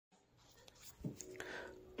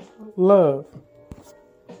love.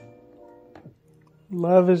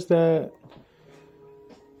 Love is that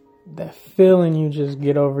feeling you just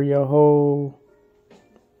get over your whole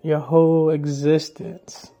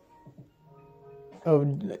existence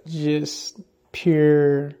of just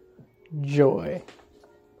pure joy.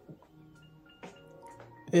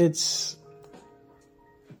 It's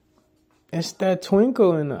that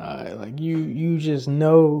twinkle in the eye. Like you just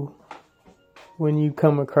know when you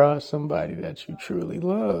come across somebody that you truly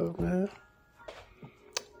love, man.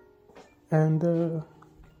 And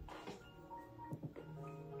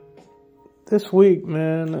this week,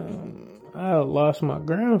 man, I lost my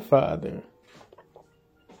grandfather.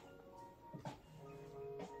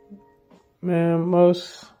 Man,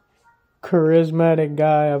 most charismatic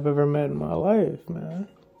guy I've ever met in my life, man.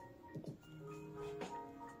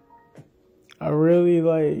 I really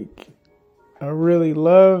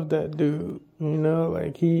love that dude, you know,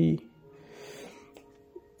 like he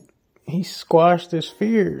squashed his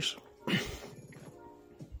fears.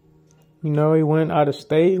 You know, he went out of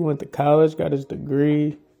state, went to college, got his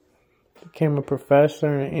degree, became a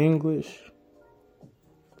professor in English.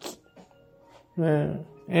 Man,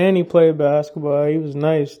 and he played basketball. He was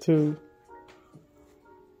nice too.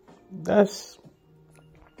 That's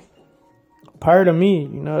part of me,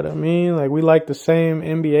 you know what I mean? Like, we like the same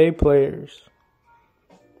NBA players.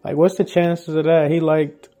 Like, what's the chances of that? He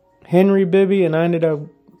liked Henry Bibby, and I ended up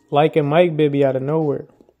liking Mike Bibby out of nowhere.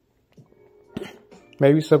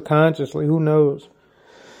 Maybe subconsciously, who knows?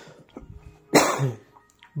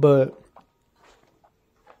 But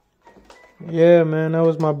yeah, man, that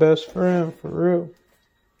was my best friend, for real.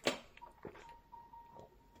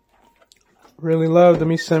 Really loved him.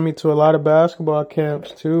 He sent me to a lot of basketball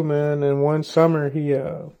camps too, man. And one summer he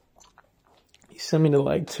sent me to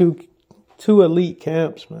like two elite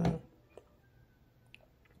camps, man.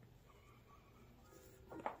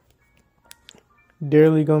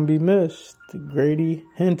 Dearly gonna be missed. Grady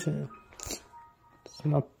Hinton. It's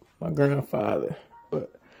my grandfather.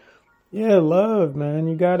 But yeah, love, man.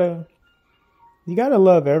 You gotta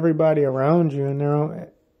love everybody around you in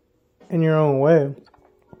your own way.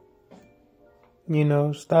 You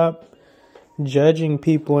know, stop judging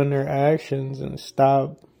people and their actions and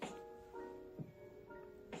stop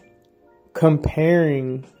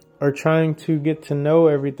comparing or trying to get to know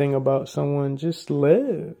everything about someone. Just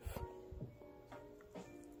live.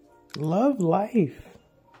 Love life.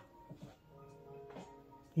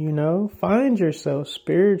 You know, find yourself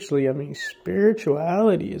spiritually. I mean,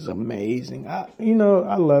 spirituality is amazing. I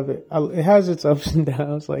love it. It has its ups and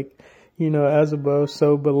downs, like, you know, as above,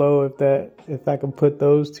 so below, if I can put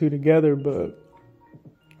those two together. But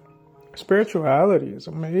spirituality is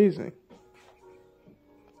amazing.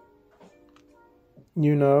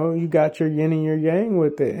 You know, you got your yin and your yang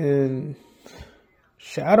with it. And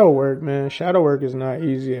shadow work, man. Shadow work is not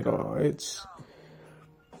easy at all.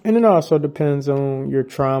 And it also depends on your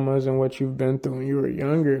traumas and what you've been through when you were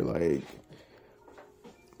younger. Like,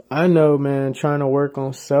 I know, man, trying to work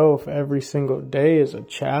on self every single day is a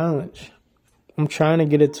challenge. I'm trying to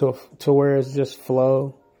get it to where it's just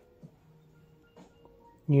flow.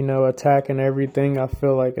 You know, attacking everything I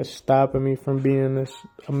feel like is stopping me from being this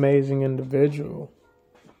amazing individual.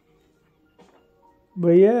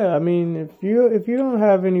 But yeah, I mean, if you don't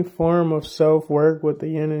have any form of self-work with the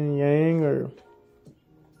yin and yang, or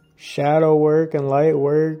shadow work and light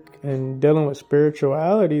work and dealing with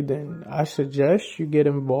spirituality, then I suggest you get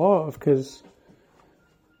involved, because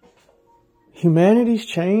humanity's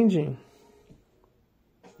changing.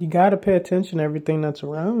 You gotta pay attention to everything that's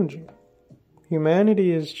around you.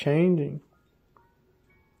 Humanity is changing.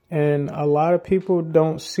 And a lot of people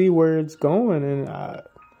don't see where it's going, and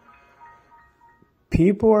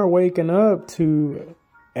people are waking up to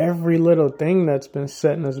every little thing that's been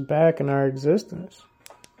setting us back in our existence.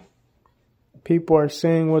 People are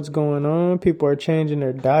seeing what's going on. People are changing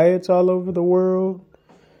their diets all over the world.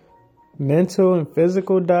 Mental and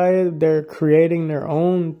physical diet. They're creating their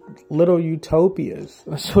own little utopias.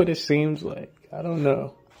 That's what it seems like. I don't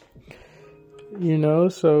know. You know,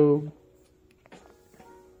 so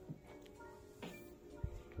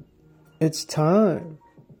it's time.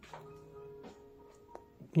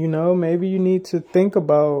 You know, maybe you need to think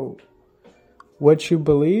about what you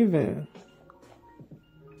believe in.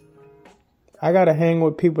 I gotta hang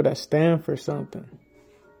with people that stand for something.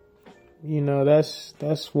 You know,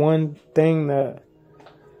 that's one thing that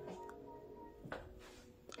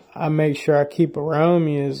I make sure I keep around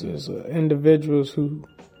me is individuals who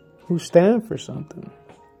stand for something.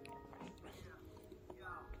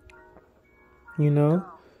 You know,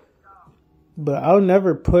 But I'll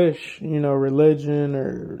never push, religion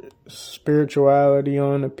or spirituality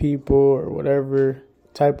on the people or whatever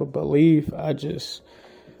type of belief. I just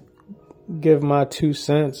give my 2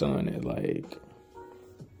 cents on it. Like,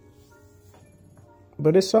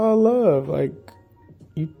 but it's all love. Like,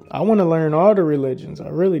 I want to learn all the religions. I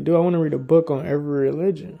really do. I want to read a book on every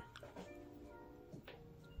religion.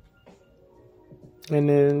 And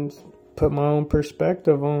then put my own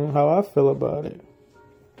perspective on how I feel about it.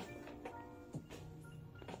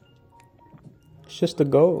 It's just a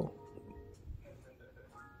goal.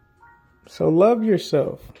 So love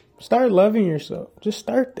yourself. Start loving yourself. Just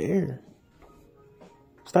start there.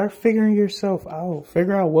 Start figuring yourself out.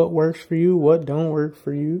 Figure out what works for you, what don't work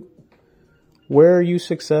for you. Where are you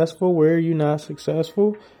successful? Where are you not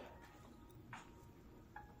successful?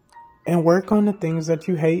 And work on the things that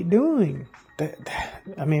you hate doing.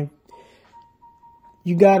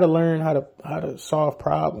 You got to learn how to solve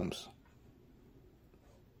problems.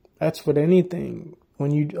 That's with anything.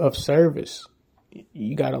 When you of service,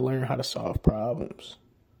 you got to learn how to solve problems.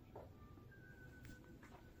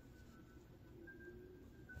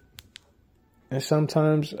 And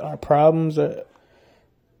sometimes our problems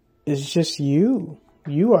it's just you.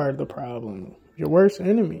 You are the problem. Your worst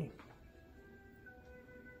enemy.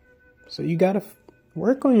 So you got to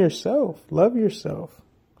work on yourself. Love yourself.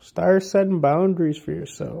 Start setting boundaries for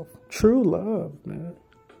yourself. True love, man.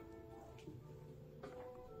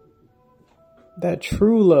 That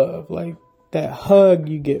true love, like that hug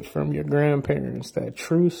you get from your grandparents, that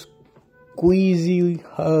true squeezy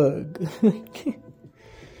hug.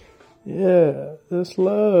 Yeah, that's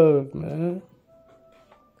love, man.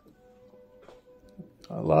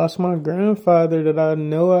 I lost my grandfather that I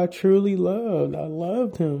know I truly loved. I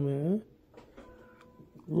loved him, man.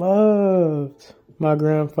 Loved my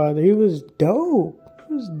grandfather. He was dope.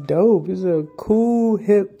 He was dope. He's a cool,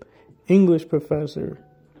 hip English professor.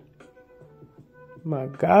 My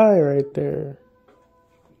guy right there.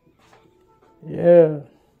 Yeah.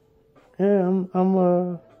 Yeah,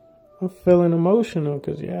 I'm feeling emotional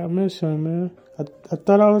because, I miss him, man. I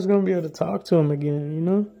thought I was going to be able to talk to him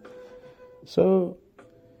again, So,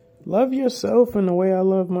 love yourself in the way I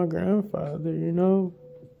love my grandfather,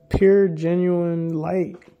 Pure, genuine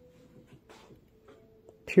light.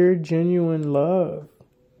 Pure, genuine love.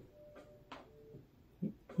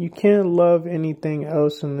 You can't love anything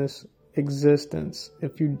else in this existence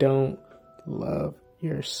if you don't love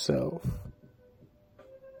yourself.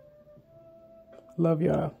 Love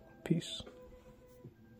y'all. Peace.